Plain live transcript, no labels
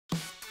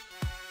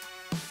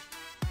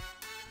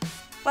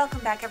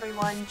Welcome back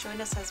everyone, join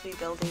us as we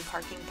build a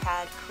parking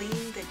pad,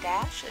 clean the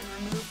dash, and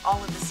remove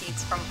all of the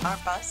seats from our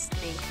bus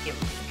named Gimli.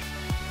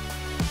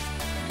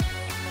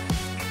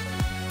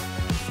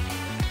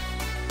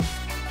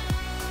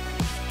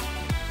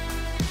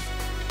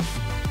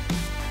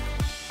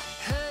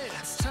 Hey,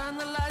 let's turn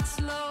the lights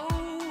low,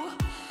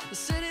 the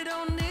city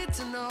don't need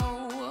to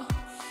know.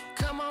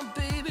 Come on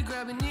baby,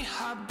 grab your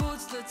knee-high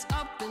boots, let's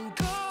up and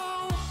go.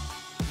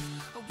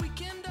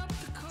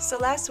 So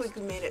last week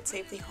we made it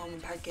safely home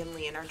and parked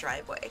Gimli in our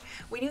driveway.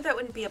 We knew that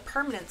wouldn't be a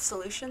permanent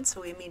solution,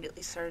 so we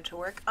immediately started to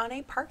work on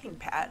a parking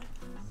pad.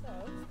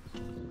 So,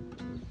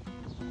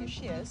 here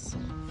she is.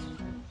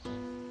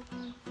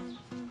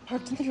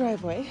 Parked in the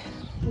driveway.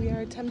 We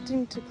are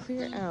attempting to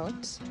clear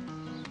out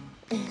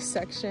a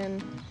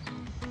section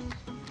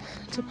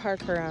to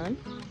park her on.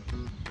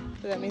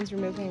 So that means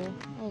removing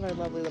all of our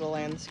lovely little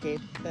landscape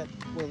that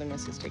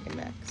wilderness has taken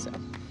back. So,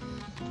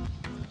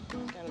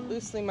 got it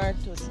loosely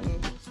marked with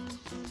some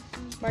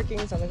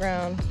markings on the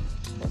ground.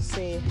 We'll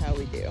see how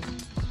we do.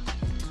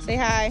 Say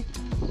hi.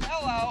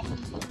 Hello.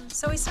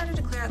 So we started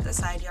to clear out the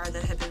side yard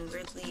that had been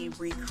really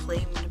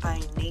reclaimed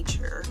by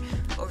nature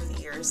over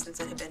the years since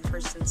it had been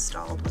first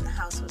installed when the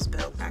house was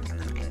built back in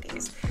the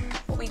 90s.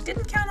 What we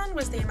didn't count on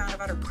was the amount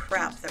of utter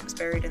crap that was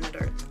buried in the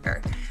dirt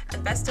there.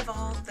 And best of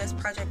all, this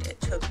project, it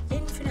took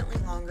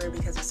infinitely longer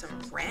because of some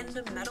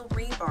random metal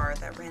rebar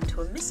that ran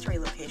to a mystery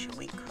location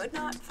we could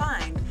not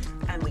find,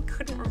 and we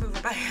couldn't remove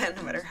it by hand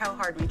no matter how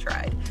hard we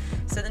tried.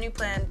 So the new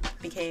plan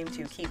became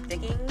to keep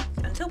digging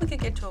until we could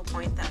get to a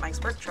point that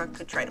Mike's work truck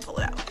could try to pull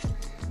it out.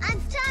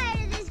 I'm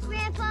tired of this,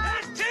 Grandpa.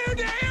 That's too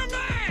damn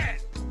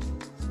bad!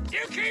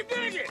 You keep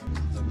digging!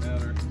 Doesn't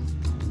matter.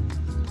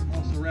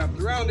 Also wrapped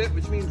around it,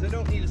 which means I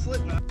don't need a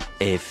slip knot.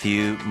 A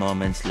few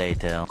moments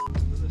later.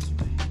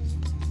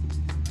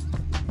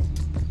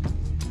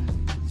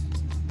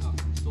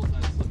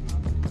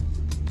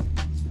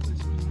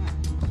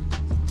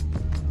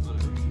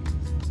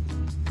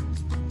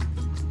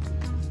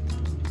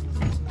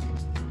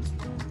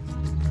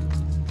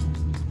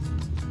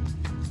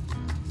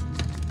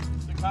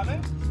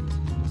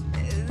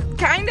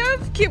 Kind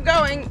of. Keep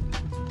going.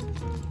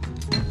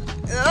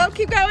 Oh,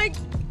 keep going.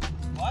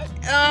 What?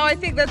 Oh, I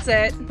think that's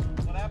it.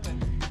 What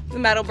happened? The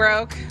metal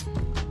broke.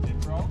 It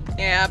broke?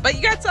 Yeah, but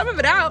you got some of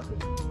it out.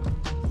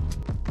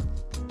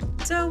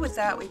 So with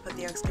that, we put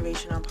the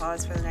excavation on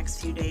pause for the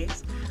next few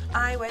days.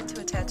 I went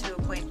to a tattoo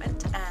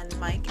appointment, and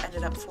Mike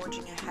ended up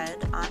forging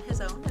ahead on his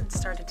own and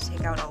started to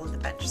take out all of the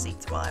bench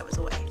seats while I was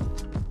away.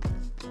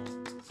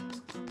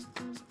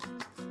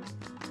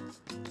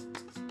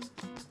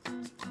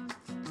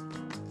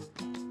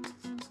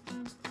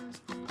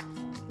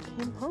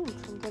 Came home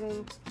from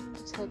getting a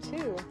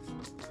tattoo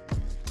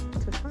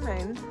to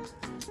find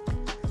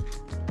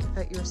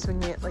that you were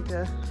swinging it like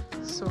a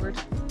sword.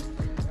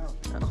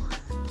 Oh.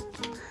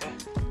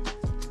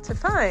 To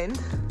find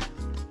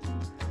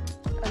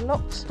a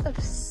lot of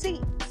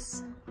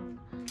seats.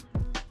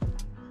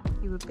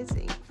 You were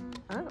busy.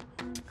 Oh.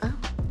 Oh.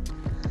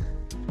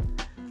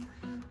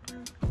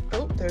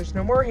 Oh, there's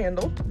no more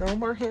handle. No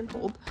more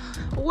handhold.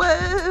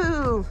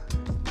 Whoa!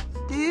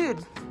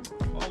 Dude.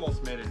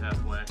 Almost made it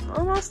halfway.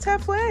 Almost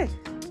halfway.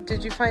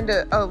 Did you find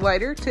a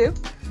lighter too?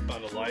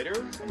 Found a lighter,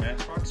 a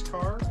matchbox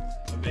car,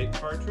 a vape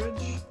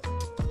cartridge.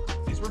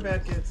 These were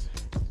bad kids.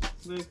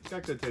 They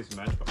got good taste in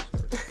matchbox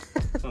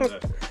cards. Not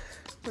that good.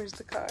 Where's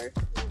the car?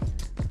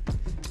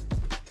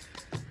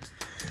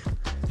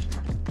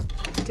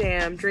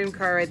 Damn, dream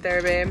car right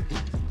there, babe.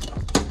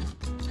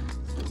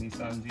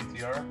 Nissan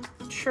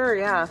GTR. Sure,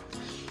 yeah.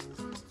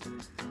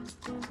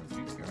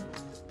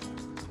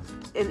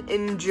 And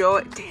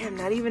enjoy. Damn,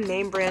 not even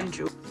name brand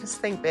jewelry. Just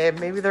think, babe,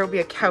 maybe there'll be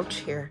a couch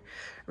here.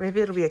 Or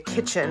maybe it'll be a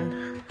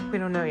kitchen. We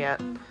don't know yet.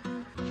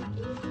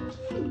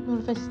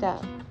 What if I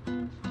stab?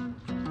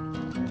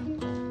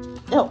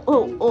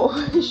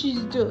 Oh,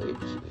 she's doing.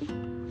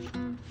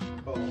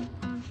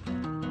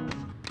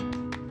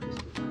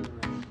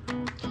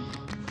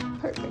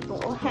 Perfect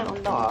little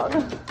hound dog.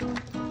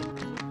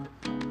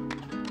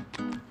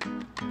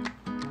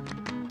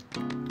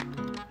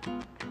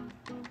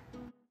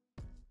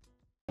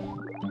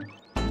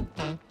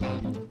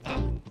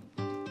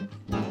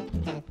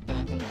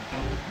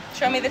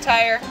 Show me the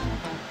tire.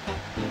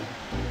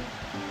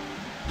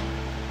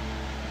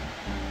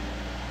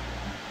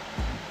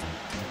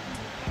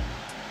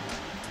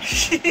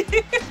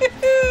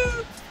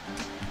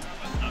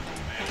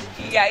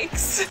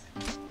 Yikes.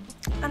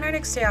 On our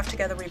next day off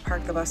together, we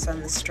parked the bus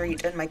on the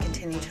street, and Mike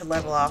continued to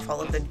level off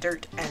all of the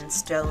dirt and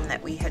stone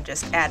that we had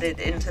just added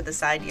into the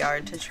side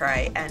yard to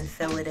try and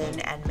fill it in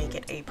and make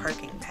it a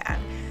parking pad.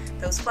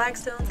 Those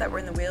flagstones that were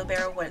in the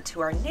wheelbarrow went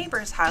to our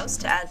neighbor's house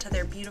to add to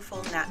their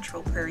beautiful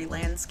natural prairie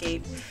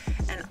landscape,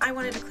 and I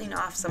wanted to clean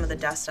off some of the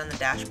dust on the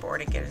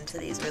dashboard and get into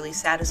these really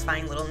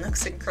satisfying little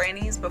nooks and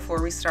crannies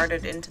before we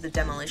started into the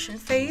demolition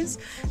phase,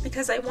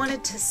 because I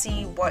wanted to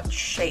see what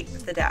shape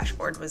the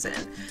dashboard was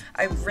in.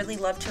 I really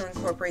love to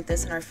incorporate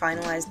this in our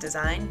finalized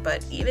design,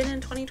 but even in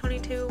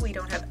 2022, we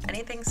don't have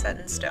anything set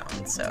in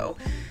stone, so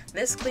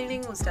this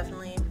cleaning was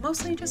definitely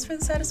mostly just for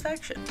the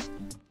satisfaction.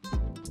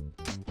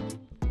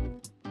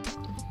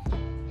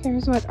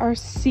 Here's what our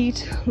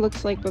seat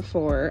looks like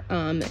before.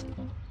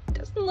 It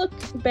doesn't look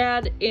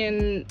bad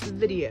in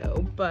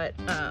video, but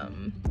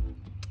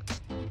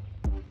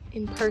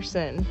in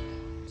person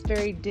it's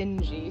very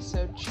dingy,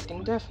 so you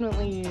can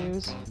definitely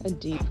use a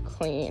deep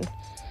clean.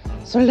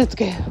 So let's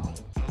go.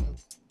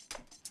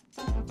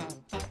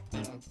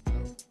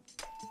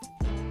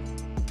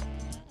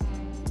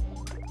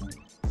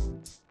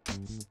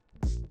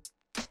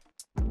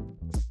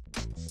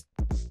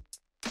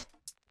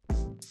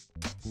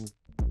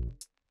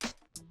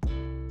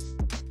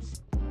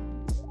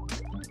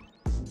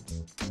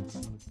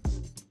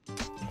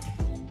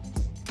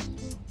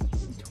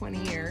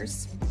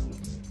 Years.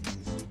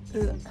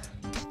 Ugh.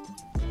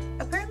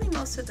 Apparently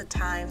most of the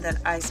time that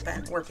I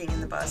spent working in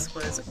the bus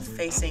was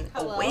facing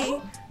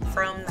away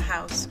from the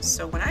house,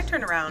 so when I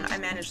turn around I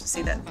managed to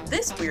see that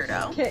this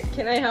weirdo...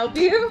 Can I help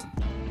you?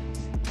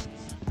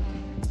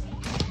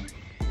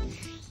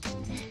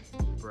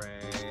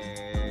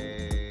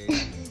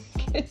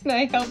 Can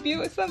I help you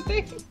with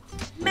something?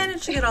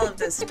 Managed to get all of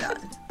this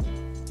done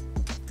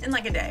in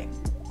like a day.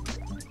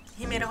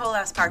 He made a whole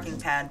ass parking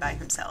pad by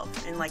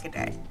himself in like a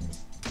day.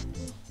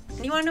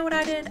 And you wanna know what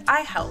I did?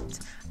 I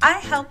helped. I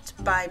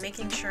helped by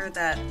making sure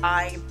that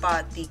I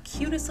bought the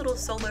cutest little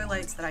solar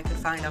lights that I could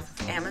find off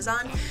of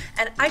Amazon,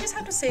 and I just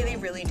have to say they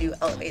really do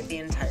elevate the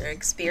entire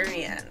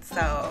experience.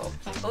 So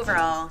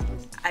overall,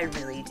 I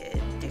really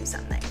did do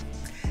something.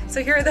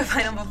 So here are the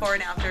final before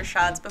and after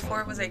shots.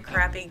 Before, it was a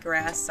crappy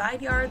grass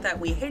side yard that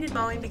we hated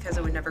mowing because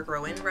it would never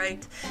grow in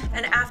right.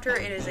 And after,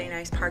 it is a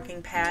nice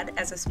parking pad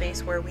as a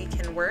space where we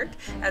can work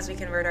as we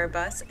convert our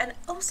bus, and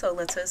also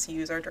lets us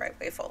use our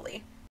driveway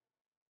fully.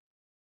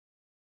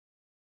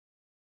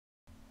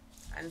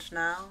 And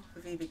now,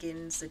 we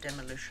begins the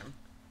demolition.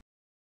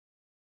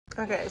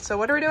 Okay, so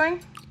what are we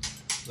doing?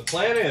 The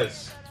plan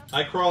is,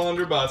 I crawl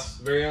under bus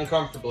very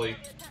uncomfortably.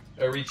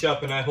 I reach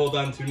up and I hold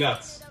on to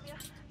nuts.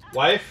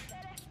 Wife,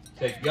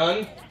 take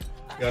gun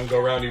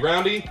go roundy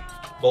roundy,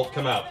 bolt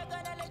come out.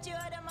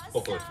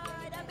 Hopefully.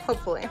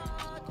 Hopefully.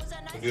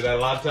 We do that a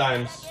lot of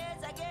times.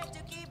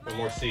 One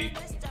more seat.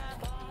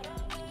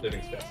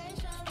 Living space.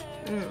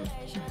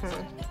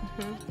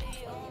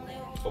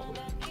 Hopefully.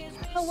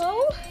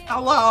 Hello?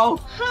 Hello.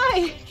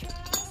 Hi.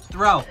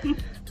 Throw.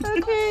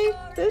 Okay.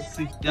 This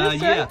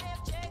Yeah.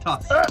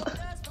 Toss.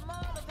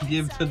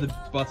 Give to the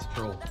bus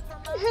troll.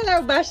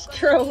 Hello, bus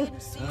troll.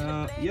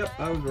 Yep,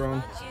 I was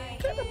wrong.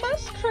 The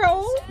bus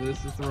troll.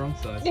 This is the wrong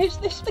side. Is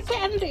this the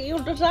candy you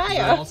Is desire?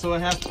 that also a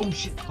half? Oh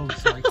shit. Oh,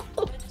 sorry.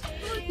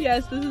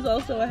 Yes, this is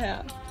also a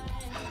hat.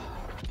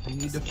 You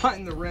need to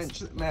find the wrench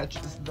that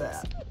matches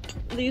that.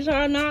 These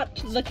are not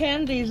the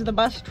candies the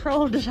bus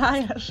troll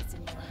desires.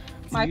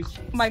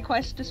 My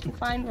quest is to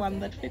find one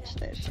that fits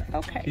this.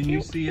 Okay. Can you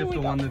see if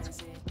the one that's...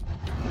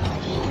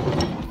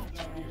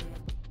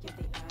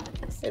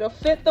 It'll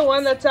fit the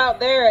one that's out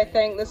there, I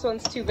think. This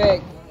one's too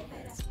big.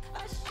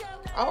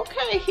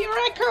 Okay, here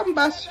I come,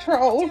 bus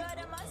troll.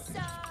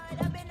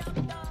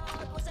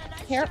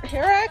 Here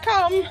I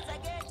come.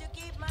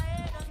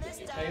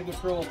 Pay the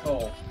troll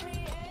toll.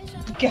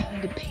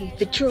 Gotta pay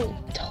the troll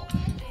toll.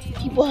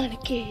 If you wanna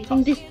get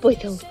in this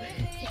bottle.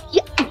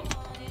 Yeah.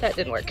 That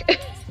didn't work.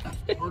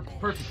 Worked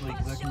perfectly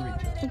because I can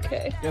reach it.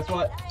 Okay. Guess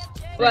what?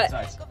 What? Right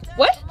size.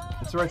 What?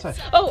 It's the right size.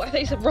 Oh, I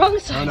thought you said wrong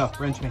side. Oh no,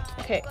 wrench me.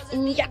 Okay.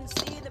 Yeah.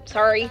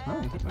 Sorry.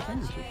 Oh, you took my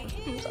finger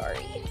shape. I'm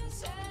sorry.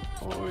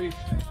 Oy.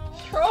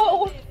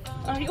 Troll,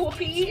 are you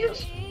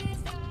appeased?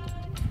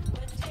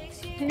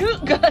 You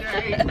got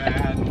Hey,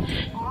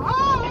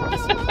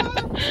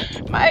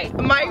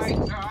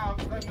 man.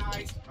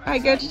 I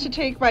get to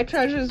take my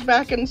treasures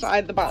back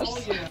inside the bus.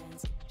 Oh, yeah.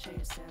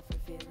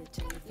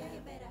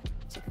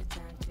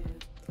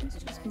 He's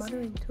just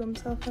muttering to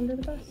himself under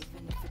the bus.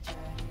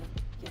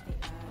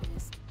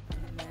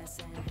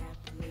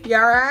 You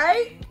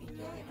alright?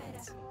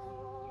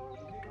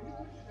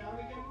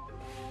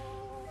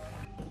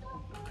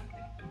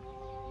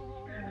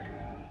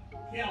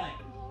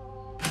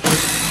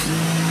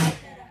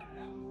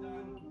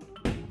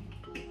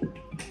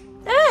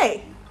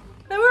 Hey!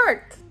 It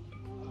worked!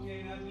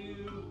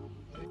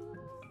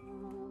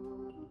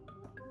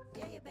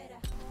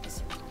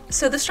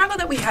 So the struggle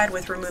that we had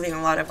with removing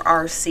a lot of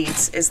our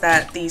seats is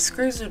that the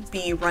screws would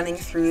be running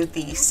through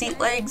the seat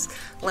legs,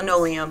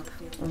 linoleum,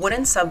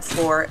 wooden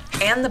subfloor,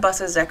 and the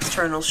bus's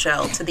external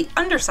shell to the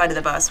underside of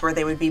the bus where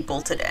they would be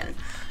bolted in.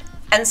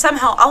 And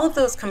somehow all of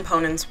those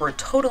components were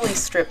totally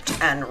stripped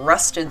and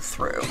rusted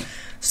through.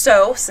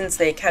 So, since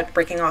they kept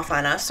breaking off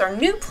on us, our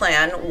new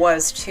plan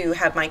was to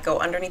have Mike go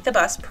underneath the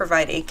bus,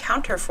 provide a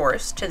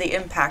counterforce to the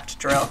impact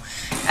drill,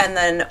 and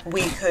then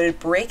we could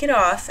break it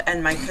off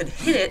and Mike could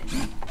hit it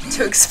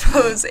to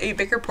expose a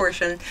bigger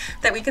portion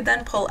that we could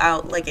then pull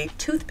out like a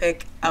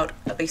toothpick out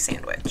of a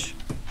sandwich.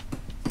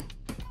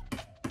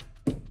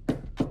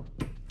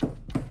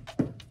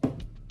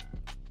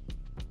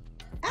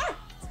 Ah,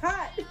 it's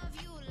hot.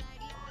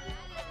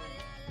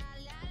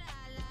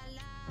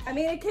 I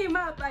mean, it came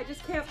up, I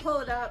just can't pull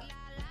it up.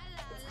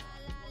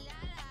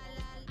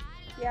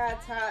 Yeah,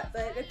 it's hot,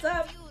 but it's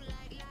up.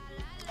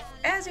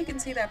 As you can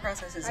see, that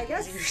process is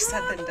easier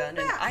said than done,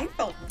 and I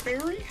felt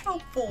very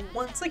helpful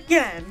once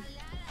again.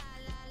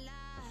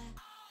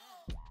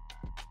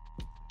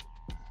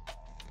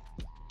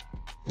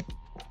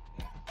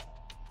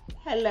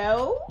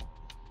 Hello?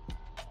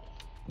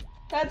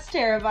 That's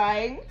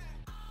terrifying.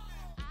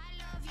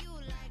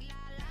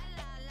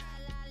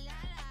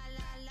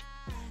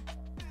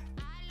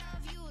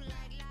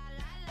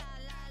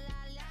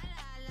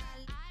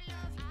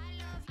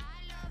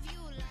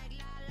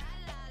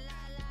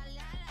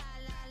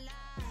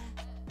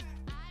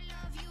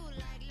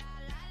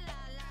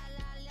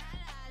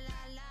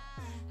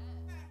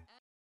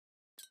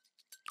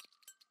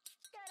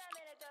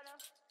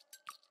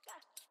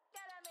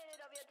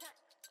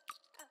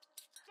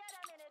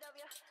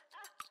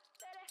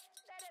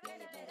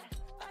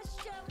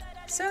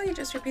 So you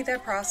just repeat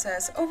that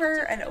process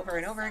over and over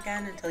and over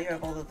again until you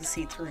have all of the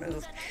seats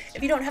removed.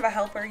 If you don't have a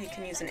helper, you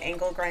can use an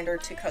angle grinder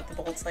to cut the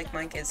bolts like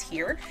Mike is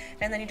here,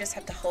 and then you just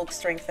have to help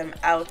strength them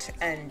out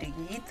and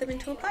yeet them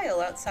into a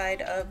pile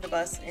outside of the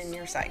bus in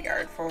your side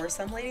yard for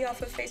some lady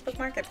off of Facebook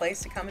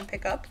Marketplace to come and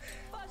pick up,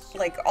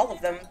 like all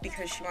of them,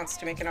 because she wants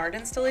to make an art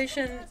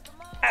installation.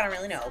 I don't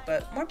really know,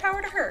 but more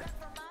power to her.